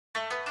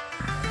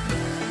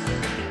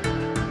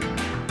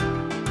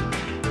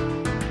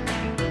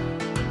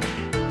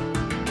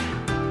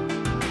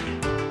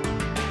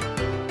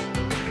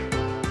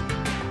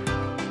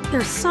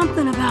There's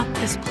something about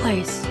this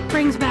place.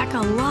 Brings back a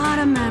lot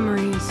of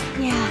memories.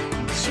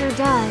 Yeah, it sure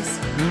does.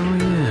 Oh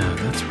yeah,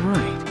 that's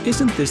right.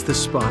 Isn't this the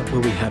spot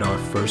where we had our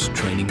first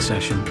training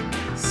session?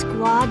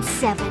 Squad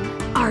 7.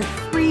 Our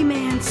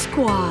 3-man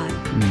squad.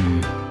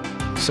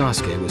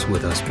 Sasuke was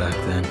with us back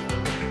then.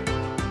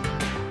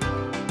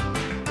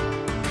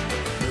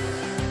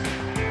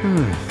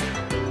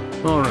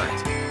 All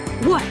right.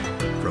 What?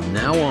 From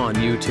now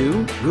on, you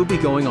two, we'll be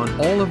going on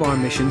all of our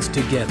missions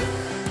together,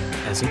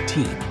 as a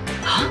team.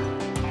 Huh?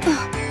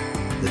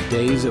 The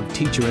days of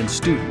teacher and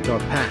student are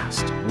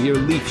past. We are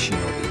Leaf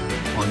Shinobi,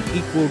 on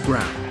equal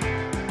ground.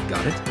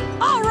 Got it?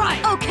 All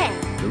right! Okay.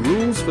 The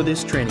rules for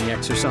this training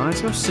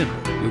exercise are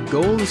simple. Your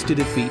goal is to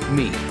defeat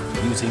me,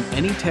 using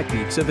any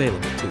techniques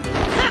available to you.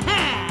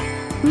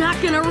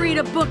 Not gonna read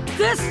a book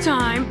this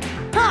time,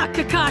 huh,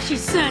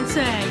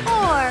 Kakashi-sensei?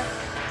 Or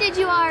did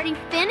you already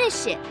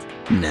finish it?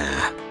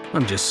 Nah,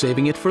 I'm just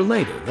saving it for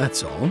later,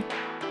 that's all.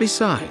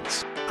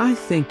 Besides, I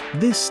think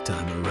this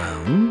time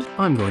around,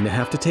 I'm going to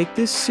have to take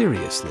this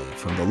seriously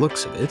from the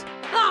looks of it.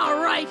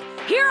 All right,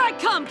 here I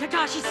come,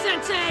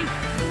 Kakashi-sensei!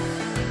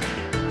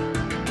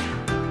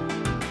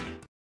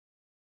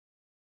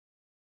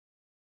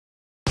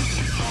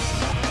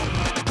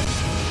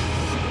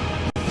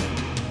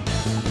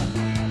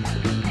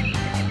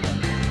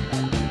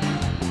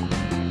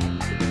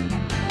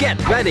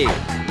 Get ready!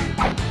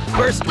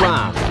 First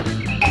round,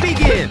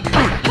 begin!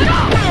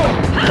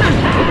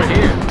 Over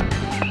here!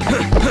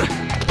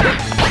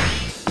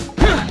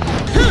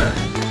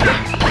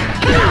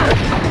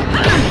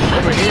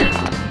 Over here!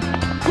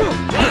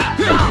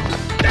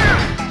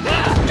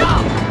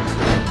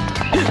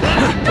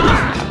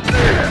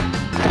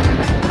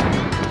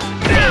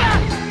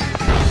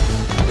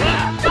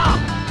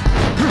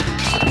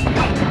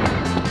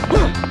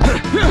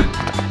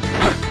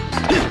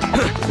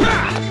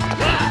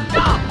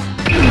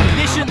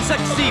 Mission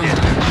succeeded!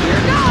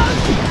 Here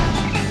goes!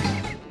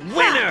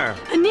 Winner!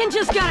 A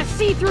ninja's gotta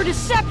see through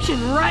deception,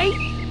 right?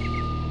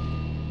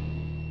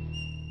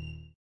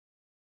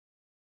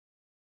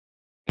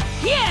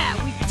 Yeah,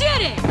 we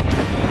did it!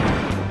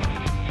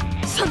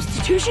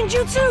 Substitution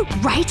jutsu?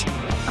 Right?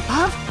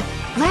 Above?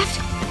 Left?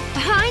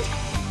 Behind?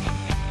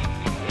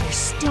 There's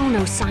still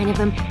no sign of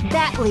him.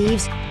 That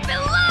leaves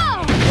below!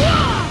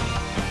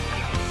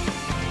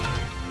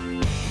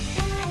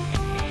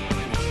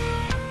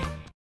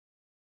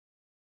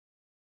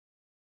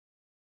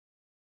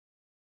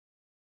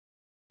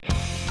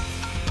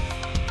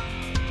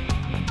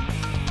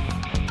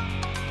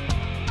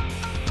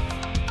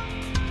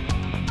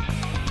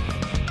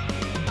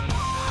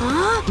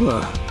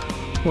 Whoa! Huh?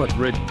 What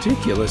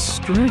ridiculous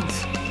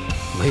strength.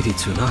 Lady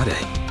Tsunade.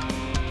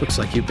 Looks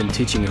like you've been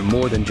teaching her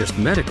more than just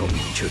medical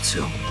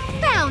ninjutsu.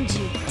 Found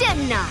you,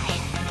 didn't I?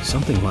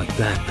 Something like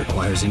that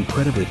requires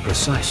incredibly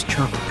precise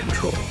chakra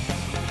control.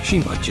 She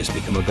might just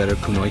become a better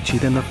kunoichi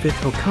than the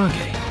 5th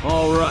Hokage.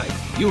 All right,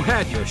 you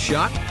had your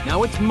shot.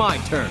 Now it's my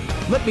turn.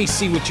 Let me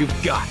see what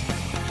you've got.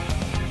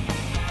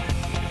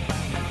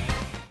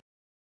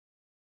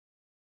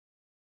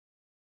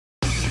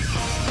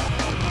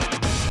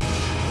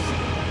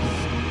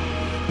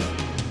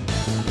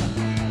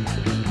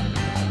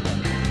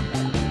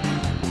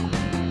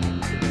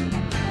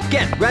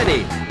 Get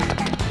ready!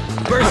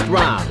 First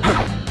round,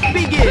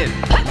 begin!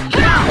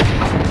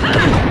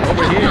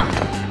 Over here!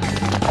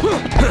 Over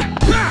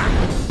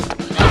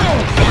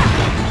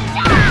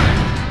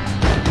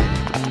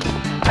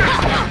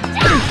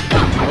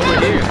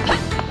here!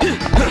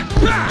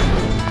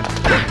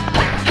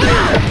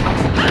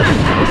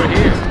 Over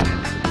here!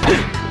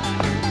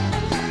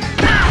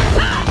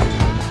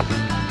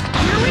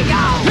 Here we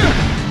go!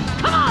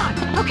 Come on!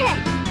 Okay.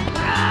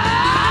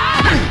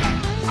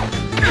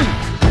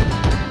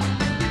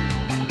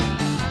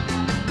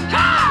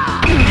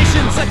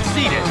 Mission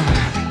succeeded!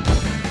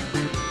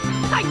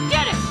 I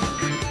did it!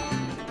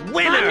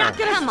 Winner! I'm not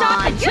gonna Come stop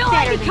on, until you're I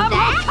better than become that.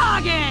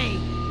 Hokage!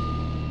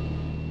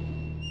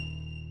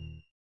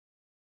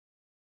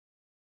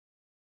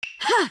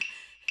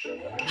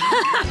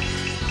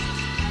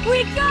 We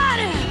got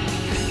him!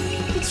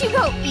 Did you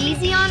go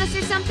easy on us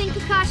or something,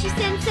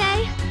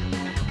 Kakashi-sensei?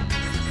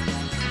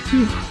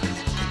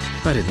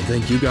 I didn't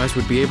think you guys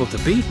would be able to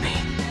beat me.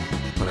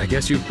 But I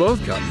guess you've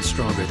both gotten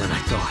stronger than I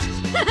thought.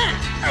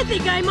 I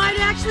think I might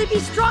actually be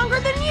stronger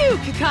than you,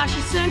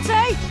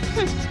 Kakashi-sensei!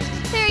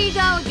 There you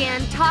go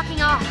again,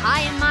 talking all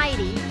high and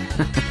mighty.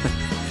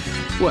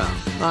 Well,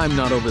 I'm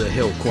not over the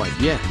hill quite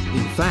yet.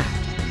 In fact,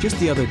 just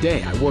the other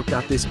day I worked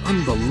out this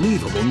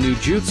unbelievable new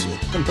jutsu.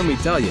 And let me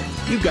tell you,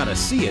 you've got to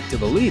see it to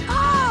believe it.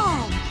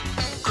 Oh!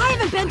 I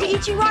haven't been to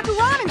Ichiraku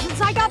Ramen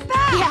since I got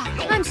back!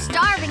 Yeah, I'm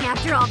starving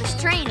after all this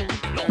training.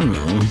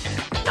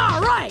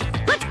 All right,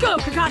 let's go,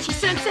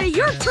 Kakashi-sensei,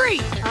 your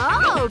treat!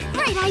 Oh,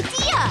 great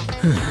idea!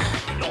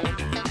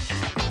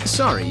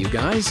 Sorry, you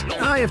guys.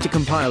 I have to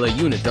compile a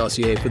unit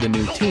dossier for the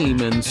new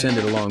team and send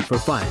it along for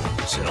filing.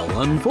 So,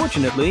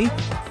 unfortunately,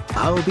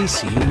 I'll be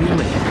seeing you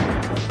later.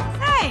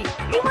 Hey,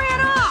 he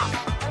ran off!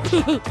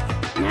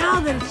 Now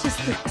that it's just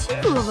the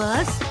two of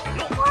us,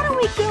 why don't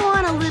we go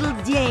on a little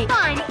date?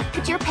 Fine,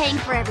 but you're paying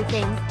for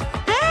everything.